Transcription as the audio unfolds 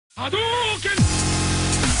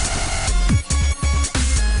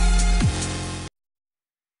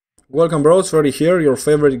Welcome bros, Freddy here, your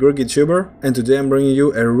favorite Greek YouTuber, and today I'm bringing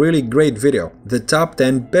you a really great video, the top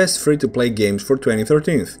 10 best free-to-play games for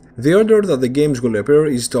 2013. The order that the games will appear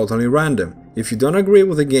is totally random. If you don't agree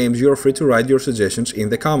with the games, you are free to write your suggestions in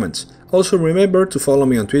the comments. Also remember to follow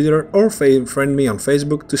me on Twitter or friend me on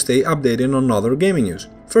Facebook to stay updated on other gaming news.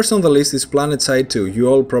 First on the list is PlanetSide 2, you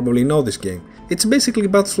all probably know this game. It's basically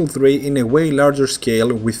Battlefield 3 in a way larger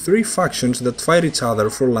scale with 3 factions that fight each other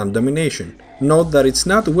for land domination. Note that it's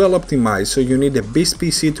not well optimized, so you need a beast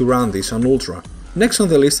PC to run this on Ultra. Next on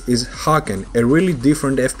the list is Haken, a really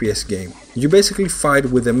different FPS game. You basically fight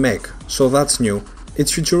with a mech, so that's new.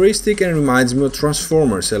 It's futuristic and reminds me of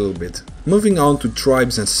Transformers a little bit. Moving on to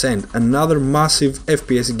Tribes Ascent, another massive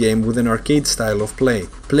FPS game with an arcade style of play.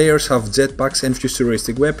 Players have jetpacks and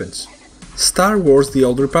futuristic weapons. Star Wars: The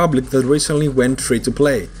Old Republic that recently went free to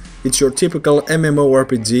play. It's your typical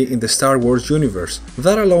MMORPG in the Star Wars universe.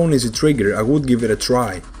 That alone is a trigger, I would give it a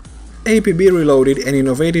try. APB Reloaded, an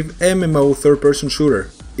innovative MMO third-person shooter.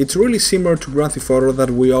 It's really similar to Grand Theft Auto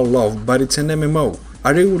that we all love, but it's an MMO.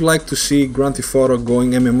 I really would like to see Grand Theft Auto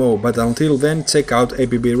going MMO, but until then check out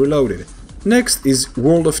APB Reloaded. Next is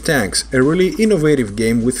World of Tanks, a really innovative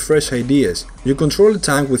game with fresh ideas. You control a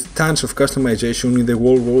tank with tons of customization in the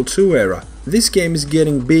World War II era. This game is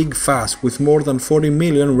getting big fast with more than 40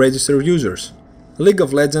 million registered users. League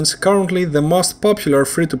of Legends, currently the most popular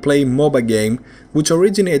free-to-play MOBA game, which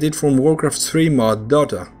originated from Warcraft 3 mod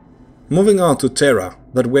Dota. Moving on to Terra,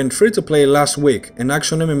 that went free-to-play last week, an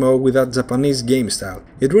action MMO with that Japanese game style.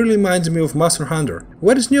 It really reminds me of Monster Hunter.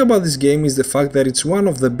 What is new about this game is the fact that it's one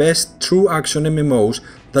of the best true action MMOs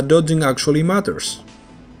that dodging actually matters.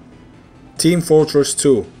 Team Fortress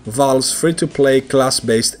 2, Valve's free-to-play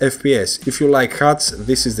class-based FPS. If you like hats,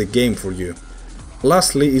 this is the game for you.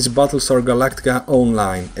 Lastly is Battlestar Galactica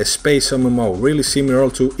Online, a space MMO really similar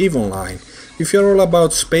to EVE Online. If you're all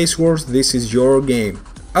about Space Wars, this is your game.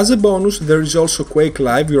 As a bonus, there is also Quake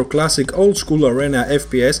Live, your classic old-school arena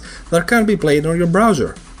FPS that can be played on your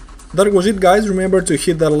browser. That was it guys, remember to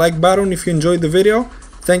hit that like button if you enjoyed the video.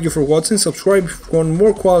 Thank you for watching, subscribe if you want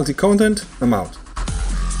more quality content, I'm out.